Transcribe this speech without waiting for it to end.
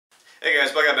Hey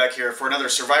guys, Bug Out back here for another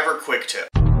Survivor Quick Tip.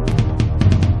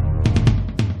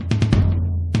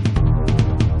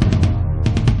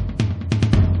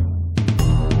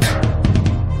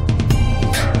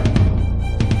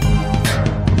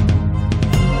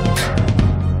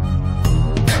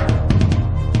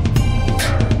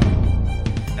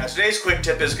 Today's quick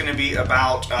tip is going to be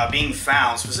about being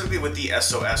found, specifically with the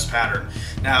SOS pattern.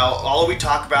 Now, although we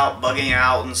talk about bugging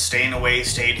out and staying away,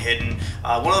 staying hidden,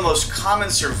 one of the most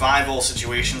common survival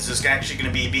situations is actually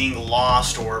going to be being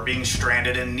lost or being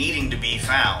stranded and needing to be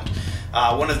found.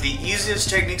 One of the easiest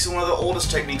techniques and one of the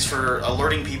oldest techniques for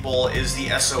alerting people is the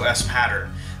SOS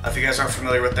pattern. If you guys aren't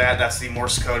familiar with that, that's the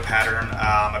Morse code pattern.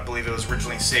 I believe it was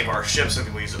originally Save Our Ship, some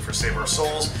people use it for Save Our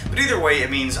Souls, but either way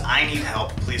it means I need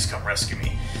help, please come rescue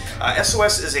me.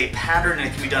 SOS is a pattern and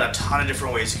it can be done a ton of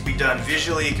different ways. It can be done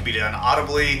visually, it can be done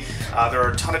audibly. There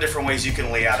are a ton of different ways you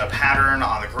can lay out a pattern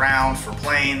on the ground for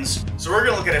planes. So we're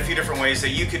going to look at a few different ways that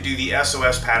you could do the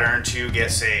SOS pattern to get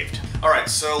saved. Alright,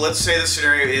 so let's say the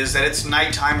scenario is that it's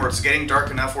nighttime or it's getting dark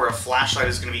enough where a flashlight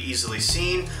is going to be easily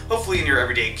seen, hopefully in your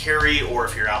everyday carry, or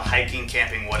if you're out hiking,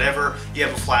 camping, whatever, you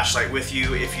have a flashlight with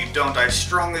you. If you don't, I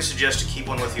strongly suggest to keep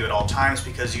one with you at all times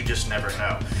because you just never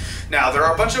know. Now, there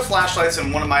are a bunch of flashlights,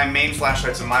 and one of my main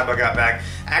flashlights in my Bug Out bag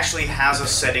actually has a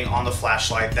setting on the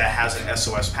flashlight that has an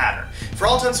SOS pattern. For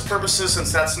all intents and purposes,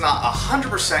 since that's not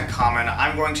 100% common,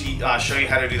 I'm going to show you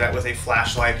how to do that with a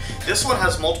flashlight. This one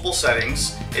has multiple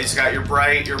settings. It's got your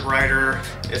bright, your brighter,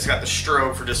 it's got the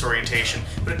strobe for disorientation,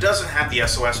 but it doesn't have the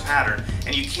SOS pattern,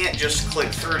 and you can't just click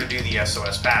through to do the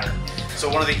SOS pattern. So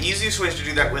one of the easiest ways to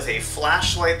do that with a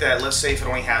flashlight that, let's say if it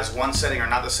only has one setting or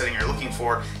not the setting you're looking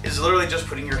for, is literally just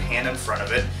putting your hand in front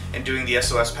of it and doing the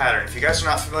SOS pattern. If you guys are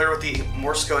not familiar with the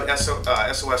Morse code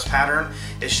SOS pattern,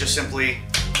 it's just simply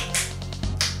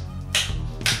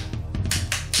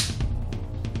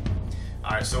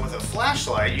alright, so with a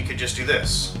flashlight you could just do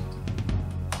this.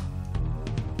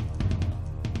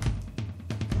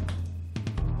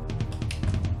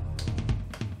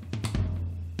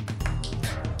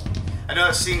 I know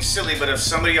it seems silly, but if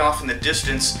somebody off in the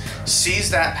distance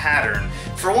sees that pattern,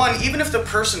 for one, even if the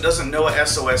person doesn't know what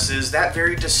SOS is, that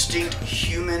very distinct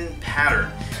human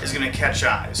pattern is going to catch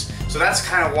eyes. So that's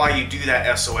kind of why you do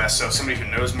that SOS. So if somebody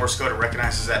who knows Morse code or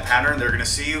recognizes that pattern, they're going to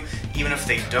see you. Even if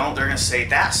they don't, they're going to say,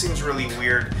 that seems really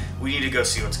weird, we need to go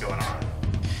see what's going on.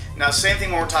 Now, same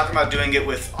thing when we're talking about doing it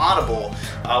with audible.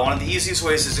 One of the easiest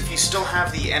ways is if you still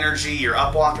have the energy, you're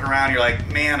up walking around, you're like,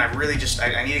 man, I really just,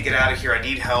 I need to get out of here, I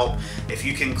need help. If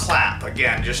you can clap,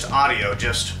 again, just audio,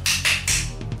 just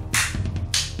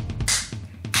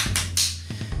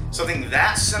something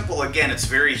that simple. Again, it's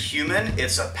very human,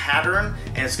 it's a pattern,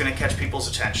 and it's going to catch people's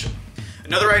attention.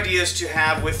 Another idea is to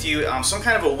have with you some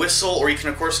kind of a whistle, or you can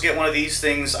of course get one of these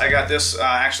things. I got this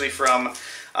actually from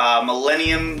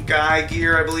Millennium Guy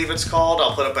Gear, I believe it's called.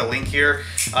 I'll put up a link here.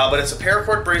 But it's a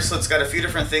paracord bracelet. It's got a few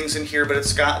different things in here, but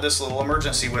it's got this little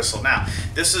emergency whistle. Now,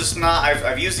 this is not,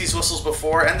 I've used these whistles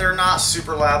before, and they're not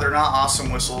super loud. They're not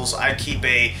awesome whistles. I keep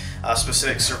a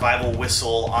specific survival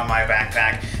whistle on my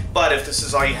backpack. But if this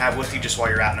is all you have with you just while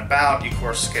you're out and about, you of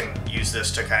course can use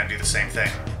this to kind of do the same thing.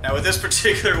 Now with this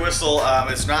particular whistle,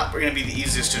 it's not going to be the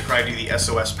easiest to try to do the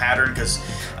SOS pattern because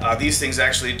these things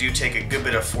actually do take a good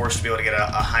bit of force to be able to get a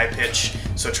high pitch,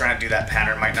 so trying to do that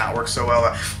pattern might not work so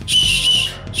well.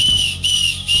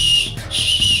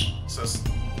 So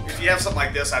if you have something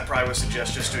like this, I probably would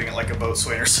suggest just doing it like a boat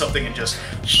swing or something and just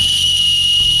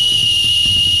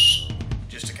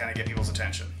to kind of get people's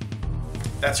attention.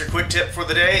 That's your quick tip for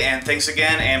the day, and thanks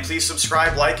again, and please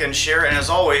subscribe, like, and share, and as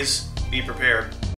always, be prepared.